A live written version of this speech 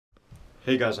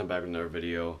Hey guys, I'm back with another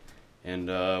video, and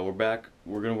we're back.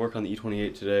 We're gonna work on the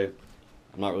E28 today.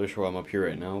 I'm not really sure why I'm up here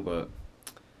right now, but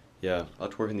yeah,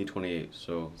 let's work on the E28.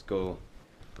 So let's go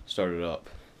start it up.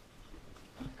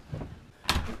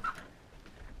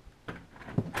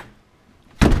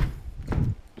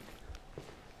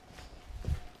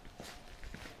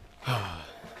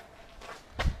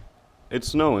 It's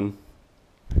snowing.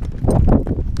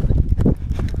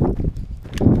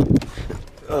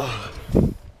 Ugh.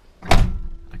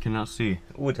 I cannot see.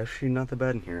 Oh, it's actually not that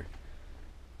bad in here.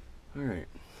 Alright.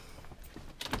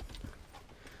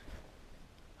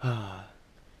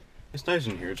 It's nice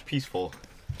in here, it's peaceful.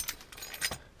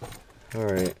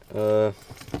 Alright, yeah,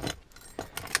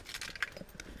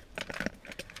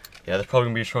 there's probably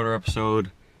gonna be a shorter episode.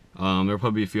 There'll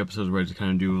probably be a few episodes where I just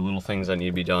kind of do little things that need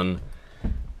to be done.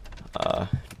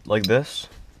 Like this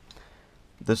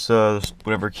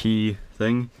whatever key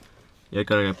thing. Yeah,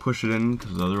 gotta push it in,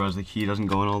 because otherwise the key doesn't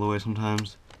go in all the way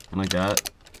sometimes. And like that.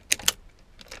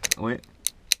 Oh, wait.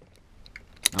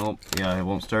 Nope, yeah, it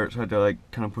won't start, so I have to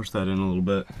like kind of push that in a little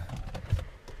bit.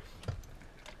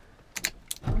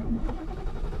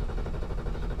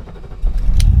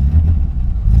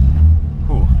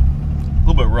 Ooh, a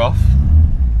little bit rough.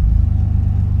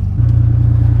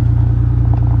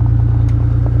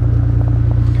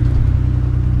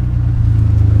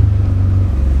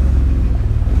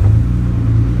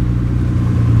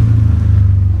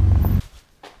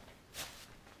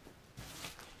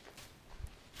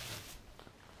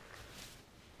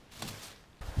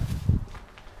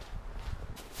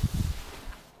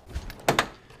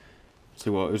 See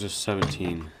what, it was just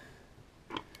 17.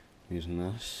 Using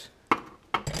this.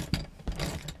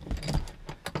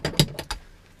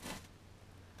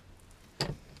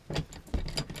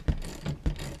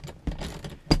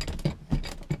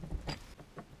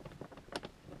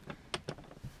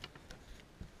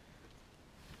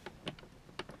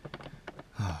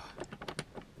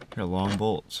 Got long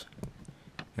bolts.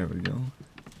 There we go.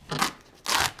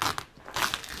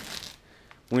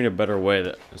 We need a better way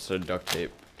that instead of duct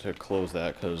tape to close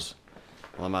that, because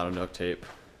well, I'm out of duct tape,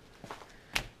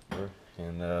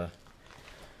 and it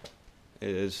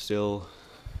is still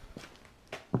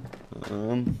is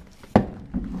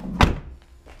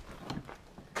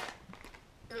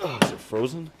it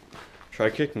frozen? Try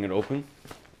kicking it open.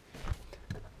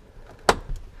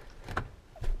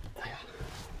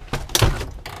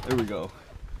 There we go.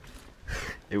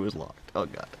 It was locked. Oh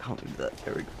god, I don't need that.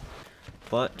 There we go.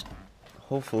 But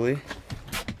hopefully,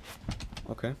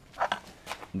 okay,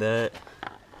 that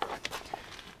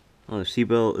the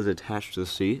seatbelt is attached to the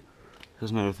seat.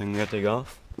 That's another thing we gotta take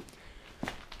off.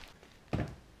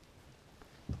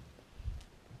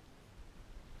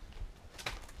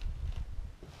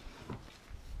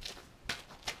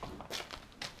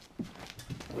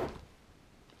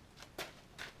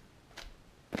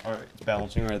 Alright, it's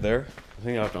balancing right there. I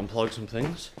think I have to unplug some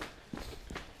things.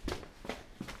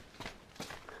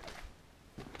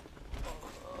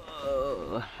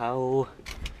 How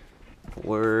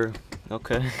we're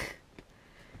okay.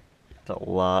 It's a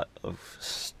lot of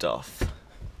stuff.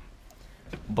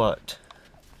 But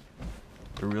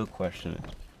the real question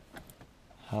is,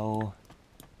 how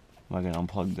am I gonna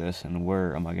unplug this and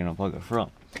where am I gonna unplug it from?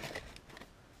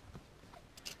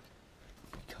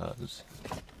 Because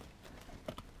it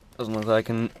doesn't look like I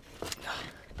can.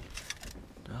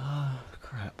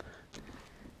 Crap.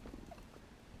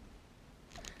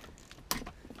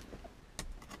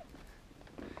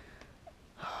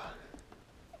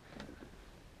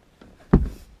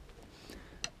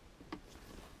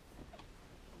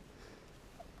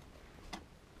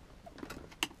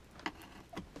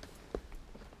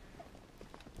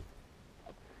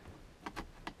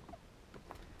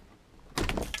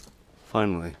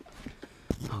 Finally.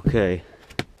 Okay.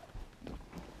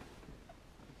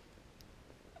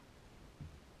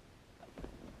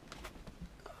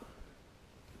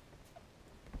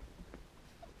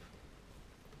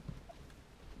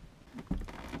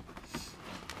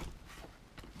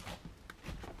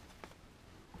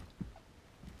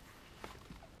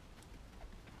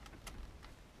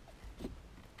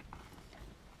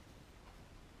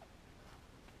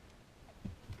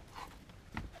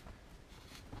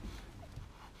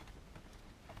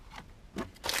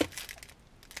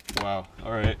 Wow,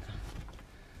 alright.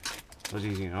 That was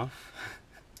easy enough.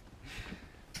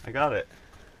 I got it.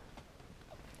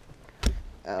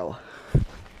 Ow.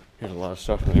 There's a lot of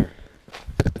stuff in there.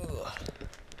 Ugh.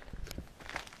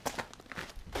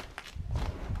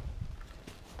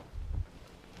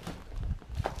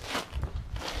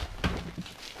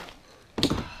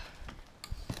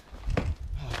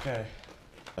 Okay.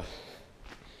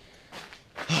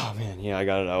 Oh man, yeah, I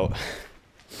got it out.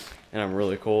 And I'm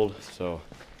really cold, so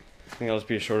I think that'll just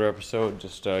be a shorter episode,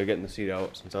 just getting the seat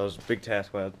out, since that was a big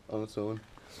task on its own.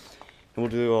 And we'll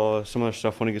do some other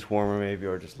stuff when it gets warmer, maybe,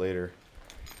 or just later.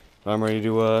 But I'm ready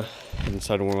to get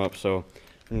inside to warm up, so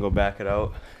I'm gonna go back it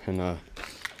out, and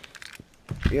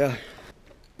yeah.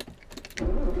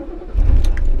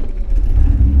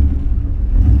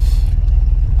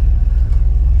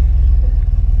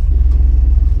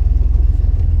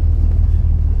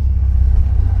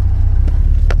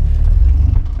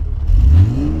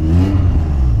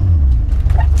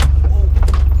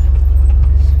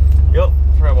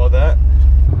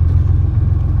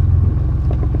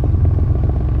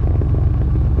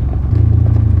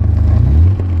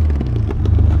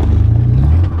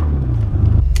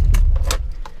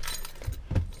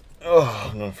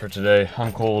 For today,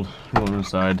 I'm cold. I'm going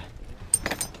inside.